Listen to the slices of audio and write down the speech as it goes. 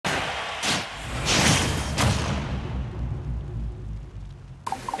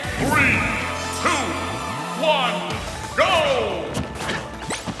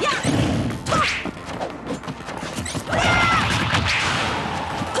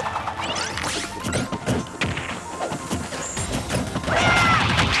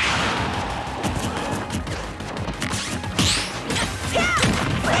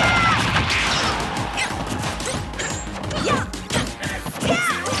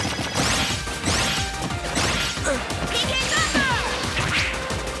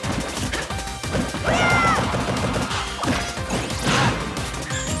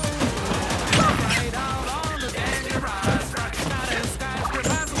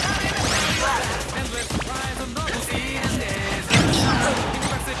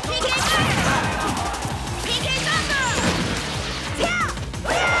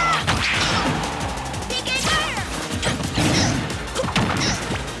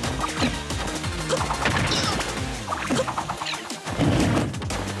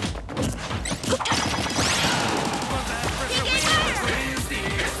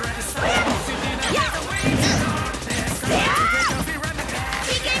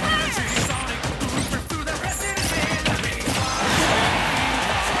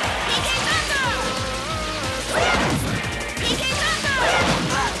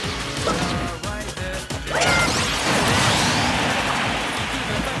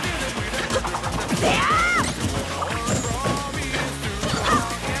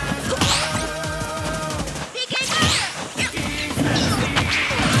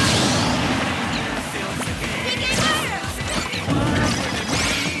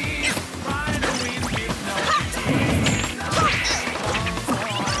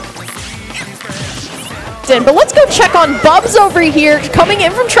in. But let's go check on Bubbs over here, coming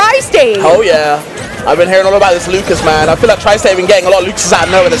in from Tri-State. Oh, yeah. I've been hearing all about this Lucas, man. I feel like Tri-State have been getting a lot of Lucases out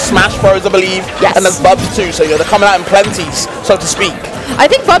of nowhere. There's Smash Bros, I believe, yes. And there's Bubbs too, so you know, they're coming out in plenties, so to speak. I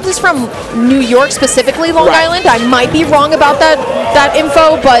think Bubbs is from New York, specifically Long Island. I might be wrong about that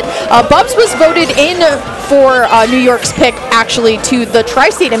info, but Bubbs was voted in for New York's pick, actually, to the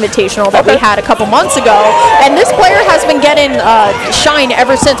Tri-State Invitational that we had a couple months ago. And this player has been getting shine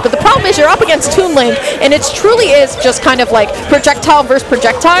ever since. But the problem is you're up against Toon Link, and it truly is just kind of like projectile versus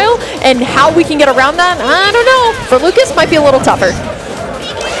projectile. And how we can get around that, I don't know. For Lucas, might be a little tougher.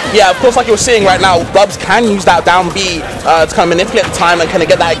 Yeah, of course, like you were saying right now, Bubbs can use that down B to kind of manipulate the time and kind of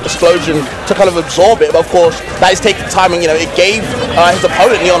get that explosion to kind of absorb it. But of course, that is taking time, and you know, it gave his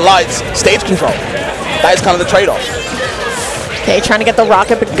opponent, Neon Lights, stage control. That is kind of the trade-off. Okay, trying to get the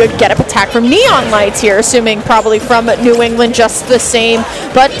rocket, but good get-up attack from Neon Lights here, assuming probably from New England just the same.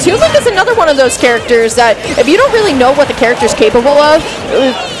 But Toon Link is another one of those characters that, if you don't really know what the character's capable of,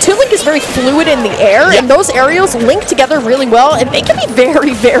 Toon Link is very fluid in the air, and those aerials link together really well, and they can be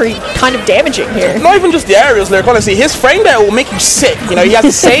very, very kind of damaging here. Not even just the aerials, Lyric, honestly, his frame data will make you sick. You know, he has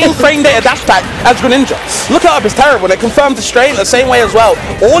the same frame data dash attack as Greninja. Look it up, it's terrible, and it confirms the straight the same way as well.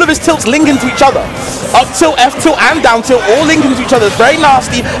 All of his tilts link into each other. Up tilt, F tilt, and down tilt, all link into each other. It's very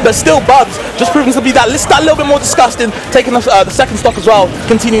nasty, but still Bubbs just proving to be that little bit more disgusting, taking the second stock as well,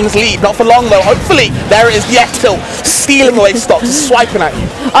 continuing his lead. Not for long though, hopefully. There it is, the F tilt, stealing away stocks, swiping at you.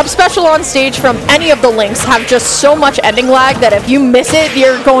 Up special on stage from any of the links have just so much ending lag that if you miss it,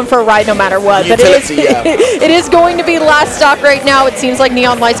 you're going for a ride no matter what. Utility, but it is going to be last stock right now. It seems like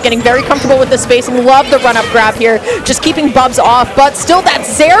Neon Light's getting very comfortable with the spacing. Love the run-up grab here, just keeping Bubbs off. But still, that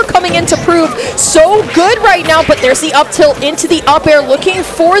Zair coming in to prove so good right now. But there's the up tilt into the up air, looking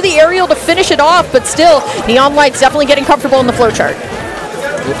for the aerial to finish it off. But still, Neon Light's definitely getting comfortable in the flowchart.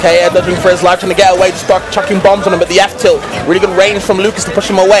 Okay, Ed dodging for his life, trying to get away, just start chucking bombs on him, but the F tilt, really good range from Lucas to push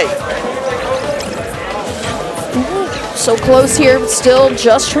him away. So close here, but still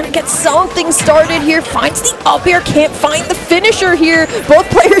just trying to get something started here. Finds the up air, can't find the finisher here. Both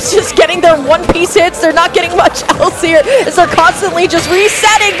players just getting their one-piece hits. They're not getting much else here as they're constantly just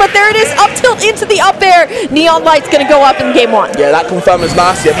resetting, but there it is, up tilt into the up air. Neon Light's gonna go up in game one. Yeah, that confirm is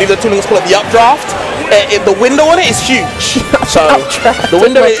nasty. I believe the tuning is called the updraft. The window on it is huge. So the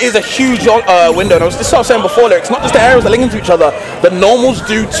window is a huge window. And I was just sort of saying before, it's not just the areas that link into each other. The normals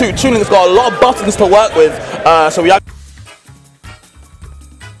do too. Tuning's got a lot of buttons to work with. So we are.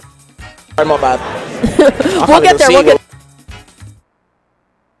 My bad. We'll get there. We'll get.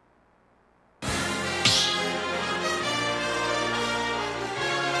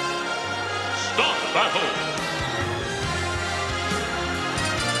 Stop battle.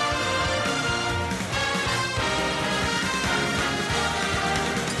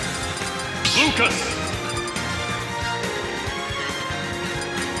 Lucas.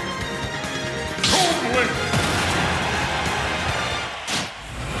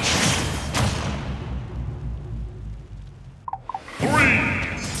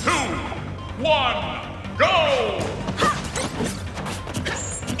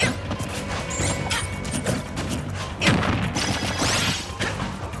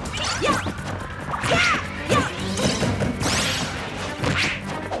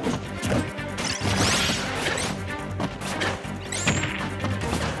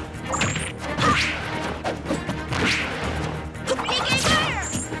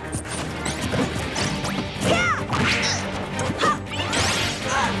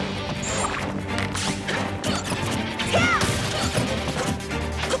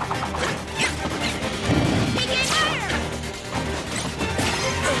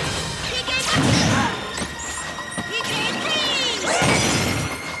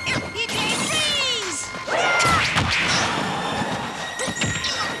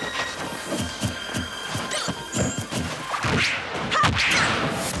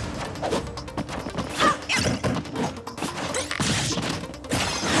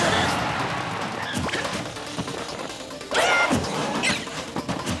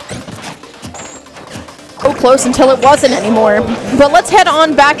 Close until it wasn't anymore. But let's head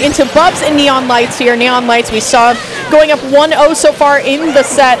on back into Bubbs and Neon Lights here. Neon Lights we saw going up 1-0 so far in the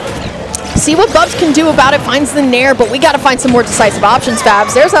set. See what Bubbs can do about it. Finds the nair, but we got to find some more decisive options,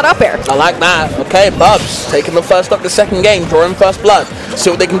 Fabs. There's that up air. I like that. Okay, Bubbs taking the first up the second game, drawing first blood. See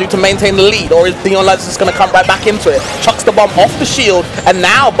what they can do to maintain the lead, or is Neon Lights just going to come right back into it? Chucks the bomb off the shield, and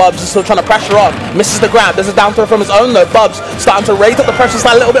now Bubbs is still trying to pressure on. Misses the grab. There's a down throw from his own though. Bubbs starting to raise up the pressure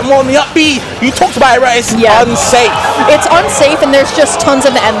side a little bit more on the up B. You talked about it, right? It's unsafe. It's unsafe, and there's just tons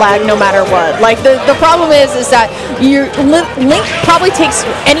of end lag no matter what. Like the problem is that your Link probably takes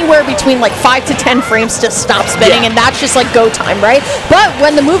anywhere between like like 5 to 10 frames to stop spinning, and that's just like go time, right? But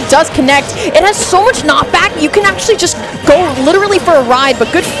when the move does connect, it has so much knockback, you can actually just go literally for a ride.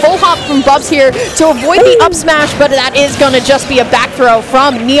 But good full hop from Bubbs here to avoid the up smash, but that is going to just be a back throw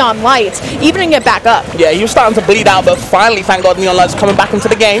from Neon Lights, evening it back up. Yeah, he was starting to bleed out, but finally, thank God, Neon Lights coming back into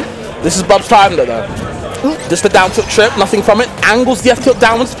the game. This is Bubbs' time, though. Just the down tilt trip, nothing from it. Angles the F tilt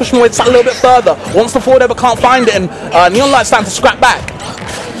downwards, pushing away a little bit further. Wants the forward air, but can't find it, and Neon Lights starting to scrap back.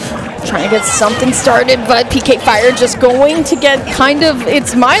 Trying to get something started, but PK Fire just going to get kind of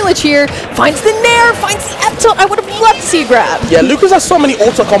its mileage here. Finds the Nair, finds the F tilt. I would have loved to see a grab. Yeah, Lucas has so many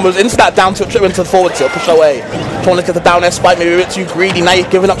auto combos into that down tilt trip, into the forward tilt, push away. Trying to get the down air spike, maybe a bit too greedy. Now you're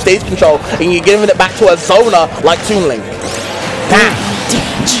giving up stage control, and you're giving it back to a zoner like Toonling. Damn.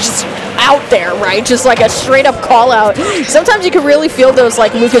 Just out there, right? Just like a straight up call out. Sometimes you can really feel those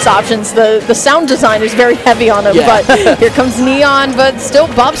like Lucas options. The sound design is very heavy on him, but here comes Neon, but still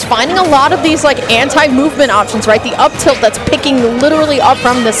Bubbs finding a lot of these like anti-movement options, right? The up tilt that's picking literally up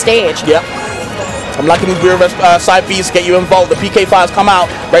from the stage. Yep. I'm liking these reverse side Bs get you involved. The PK fires come out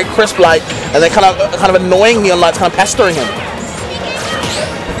very crisp like, and they're kind of annoying Neon Lights, kind of pestering him.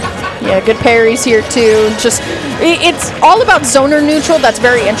 Yeah, good parries here too. Just, it's all about zoner neutral. That's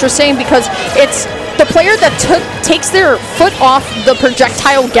very interesting because it's the player that takes their foot off the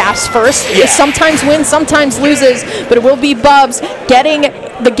projectile gas first. Yeah. Sometimes wins, sometimes loses, but it will be Bubbs getting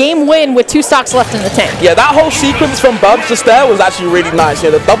the game win with 2 stocks left in the tank. Yeah, that whole sequence from Bubbs just there was actually really nice. Yeah,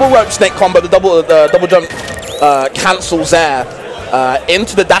 the double rope snake combo, the double jump cancels there.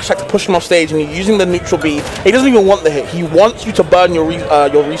 Into the dash attack to push him off stage, and you're using the neutral B. He doesn't even want the hit. He wants you to burn your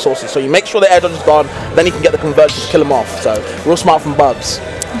resources. So you make sure the air dodge is gone, then he can get the conversion to kill him off. So real smart from Bubbs.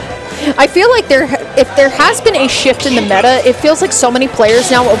 I feel like if there has been a shift in the meta, it feels like so many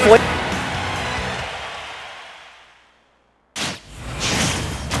players now avoid.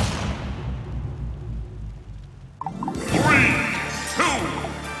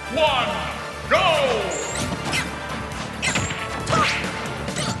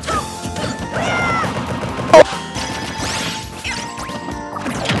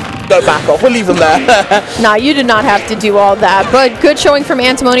 Go back off. We'll leave them there. Nah, you did not have to do all that, but good showing from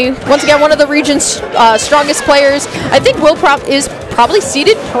Antimony. Once again, one of the region's strongest players. I think Will is probably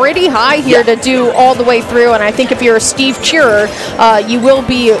seated pretty high here to do all the way through, and I think if you're a Steve cheerer, you will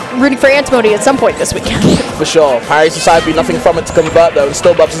be rooting for Antimony at some point this weekend. For sure. Parries aside, be nothing from it to convert though, and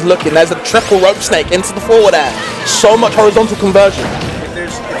still Bubbs is looking. There's a triple rope snake into the forward air. So much horizontal conversion.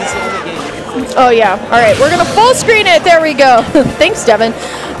 Oh yeah. All right, we're gonna full screen it. There we go. Thanks, Devin.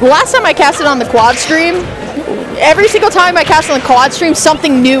 Last time I cast it on the quad stream, every single time I cast on the quad stream,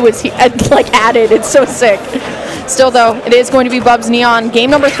 something new was like added. It's so sick. Still though, it is going to be Bubbs Neon. Game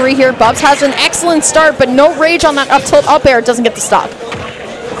number 3 here. Bubbs has an excellent start, but no rage on that up tilt up air. It doesn't get the stop.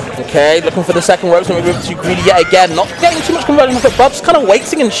 Okay, looking for the second ropes, maybe a bit too greedy yet again. Not getting too much conversion, but Bubbs kind of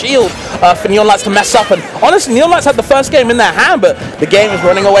waiting in shield for Neon Lights to mess up. And honestly, Neon Lights had the first game in their hand, but the game is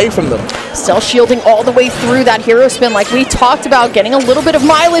running away from them. Still shielding all the way through that hero spin like we talked about, getting a little bit of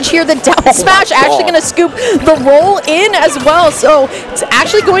mileage here. The down smash actually going to scoop the roll in as well. So it's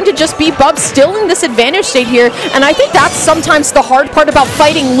actually going to just be Bubbs still in this advantage state here. And I think that's sometimes the hard part about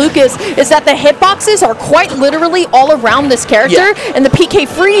fighting Lucas, is that the hitboxes are quite literally all around this character, and the PK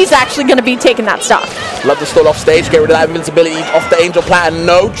freeze actually going to be taking that stock. Love to stall off stage, get rid of that invincibility off the Angel Plat, and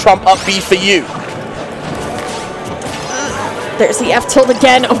no Trump up B for you. There's the F tilt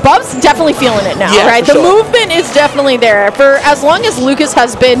again. Bubbs definitely feeling it now, right? The movement is definitely there. For as long as Lucas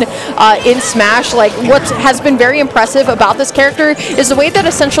has been in Smash, like what has been very impressive about this character is the way that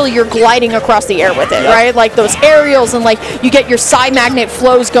essentially you're gliding across the air with it, right? Like those aerials, and like you get your side magnet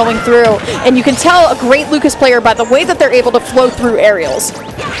flows going through, and you can tell a great Lucas player by the way that they're able to flow through aerials.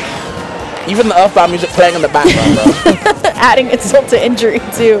 Even the Earthbound music playing in the background, bro. Adding insult to injury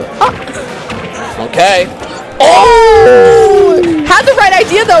too. Okay. Oh! Had the right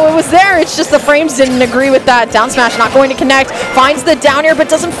idea though, it was there. It's just the frames didn't agree with that. Down smash not going to connect. Finds the down air, but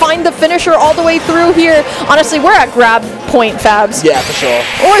doesn't find the finisher all the way through here. Honestly, we're at grab point, Fabs. Yeah, for sure.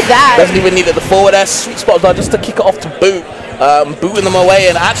 Or that. Doesn't even need it. The forward air, sweet spot just to kick it off to boot. Booting them away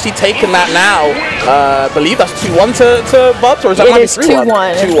and actually taking that now. I believe that's 2-1 to Bubbs, or is that it might is be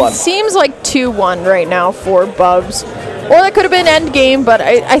 3-1? 2-1. It seems like 2-1 right now for Bubbs. Or that could have been end game, but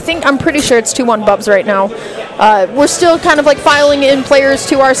I'm pretty sure it's 2-1 Bubbs right now. We're still kind of like filing in players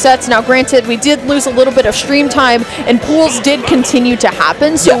to our sets. Now, granted, we did lose a little bit of stream time, and pools did continue to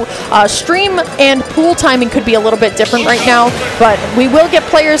happen. So stream and pool timing could be a little bit different right now, but we will get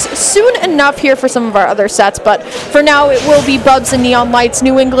players soon enough here for some of our other sets. But for now, it will be Bubbs and Neon Lights,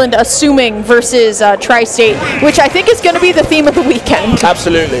 New England assuming versus Tri-State, which I think is going to be the theme of the weekend.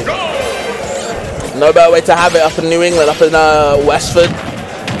 Absolutely. No better way to have it up in New England, up in Westford,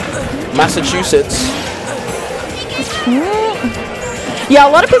 Massachusetts. Yeah, a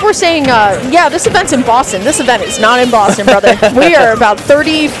lot of people were saying, yeah, this event's in Boston. This event is not in Boston, brother. We are about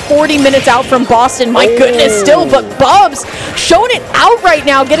 30, 40 minutes out from Boston. My goodness, still, but Bubbs showing it out right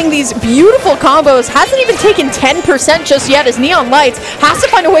now, getting these beautiful combos. Hasn't even taken 10% just yet as Neon Lights has to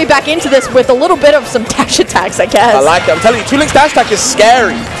find a way back into this with a little bit of some dash attacks, I guess. I like it. I'm telling you, 2 links dash attack is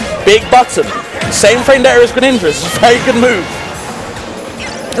scary. Big button. Same frame there as Greninja. It's a very good move.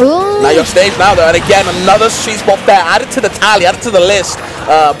 Ooh. Now your stage now though, and again another sweet spot there. Add it to the tally, add it to the list.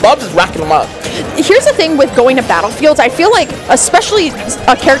 Bubbs is racking them up. Here's the thing with going to battlefields. I feel like, especially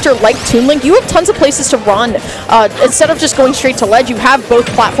a character like Toon Link, you have tons of places to run. Instead of just going straight to ledge, you have both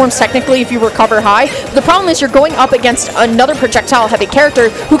platforms technically if you recover high. The problem is you're going up against another projectile-heavy character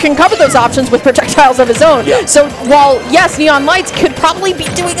who can cover those options with projectiles of his own. Yeah. So while, yes, Neon Lights could probably be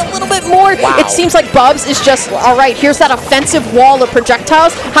doing a little bit more, it seems like Bubbs is just, all right, here's that offensive wall of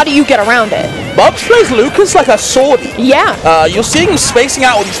projectiles. How do you get around it? Bubbs plays Lucas like a swordie. Yeah. You're seeing him spacing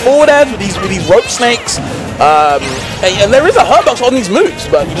out with these forward airs, with these rope snakes. And there is a hurtbox on these moves,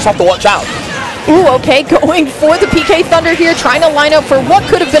 but you just have to watch out. Ooh, okay, going for the PK Thunder here, trying to line up for what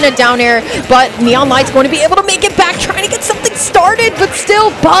could have been a down air, but Neon Light's going to be able to make it back, trying to get something started, but still,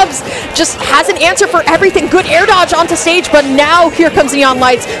 Bubbs just has an answer for everything. Good air dodge onto stage, but now here comes Neon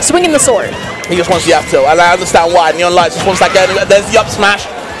Lights, swinging the sword. He just wants the up tilt, and I understand why. Neon Lights just wants that guy. There's the up smash.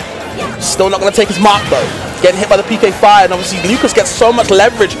 Still not going to take his mark, though. Getting hit by the PK Fire, and obviously Lucas gets so much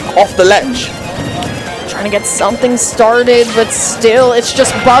leverage off the ledge. Trying to get something started, but still, it's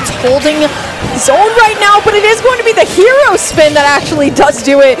just Bubbs holding his own right now, but it is going to be the hero spin that actually does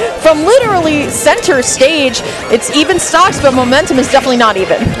do it from literally center stage. It's even stocks, but momentum is definitely not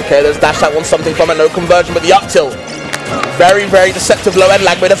even. Okay, there's dash that wants something from it, no conversion, but the up tilt. Very, very deceptive low end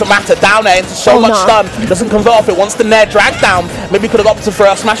lag, but it doesn't matter. Down air into so much stun. Doesn't convert off it. Wants the nair drag down. Maybe could have opted for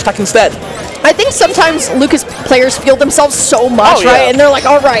a smash attack instead. I think sometimes Lucas players feel themselves so much, right? And they're like,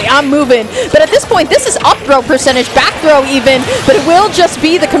 all right, I'm moving. But at this point, this is up throw percentage, back throw even, but it will just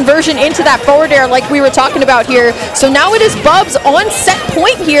be the conversion into that forward air like we were talking about here. So now it is Bubbs on set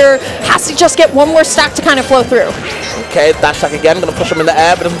point here. Has to just get one more stack to kind of flow through. Okay, dash attack again, gonna push him in the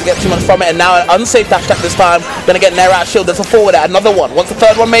air, but doesn't get too much from it, and now an unsafe dash attack this time, gonna get nair out shield, there's a forward air, another one, wants the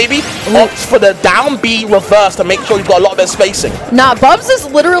third one maybe, opts for the down B reverse to make sure you've got a lot of bit of spacing. Nah, Bubbs is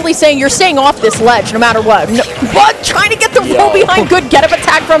literally saying you're staying off this ledge no matter what, but trying to get the roll behind, good get up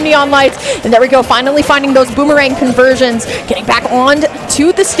attack from Neon Lights, and there we go, finally finding those boomerang conversions, getting back on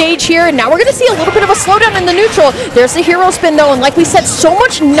to the stage here, and now we're gonna see a little bit of a slowdown in the neutral. There's the hero spin though, and like we said, so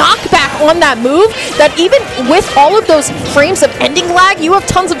much knockback on that move that even with all of those frames of ending lag, you have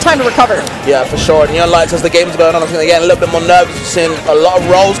tons of time to recover. Yeah, for sure. Neon Lights, as the game's going on, I think they're getting a little bit more nervous. We're seeing a lot of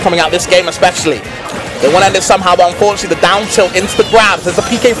rolls coming out this game, especially. They want to end it somehow, but unfortunately, the down tilt into the grabs. There's a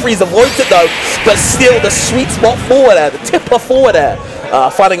PK freeze, avoids it though, but still the sweet spot forward there, the tipper forward there,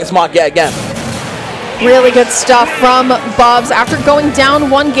 finding its mark yet again. Really good stuff from Bubbs. After going down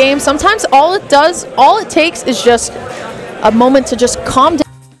one game, sometimes all it takes is just a moment to just calm down.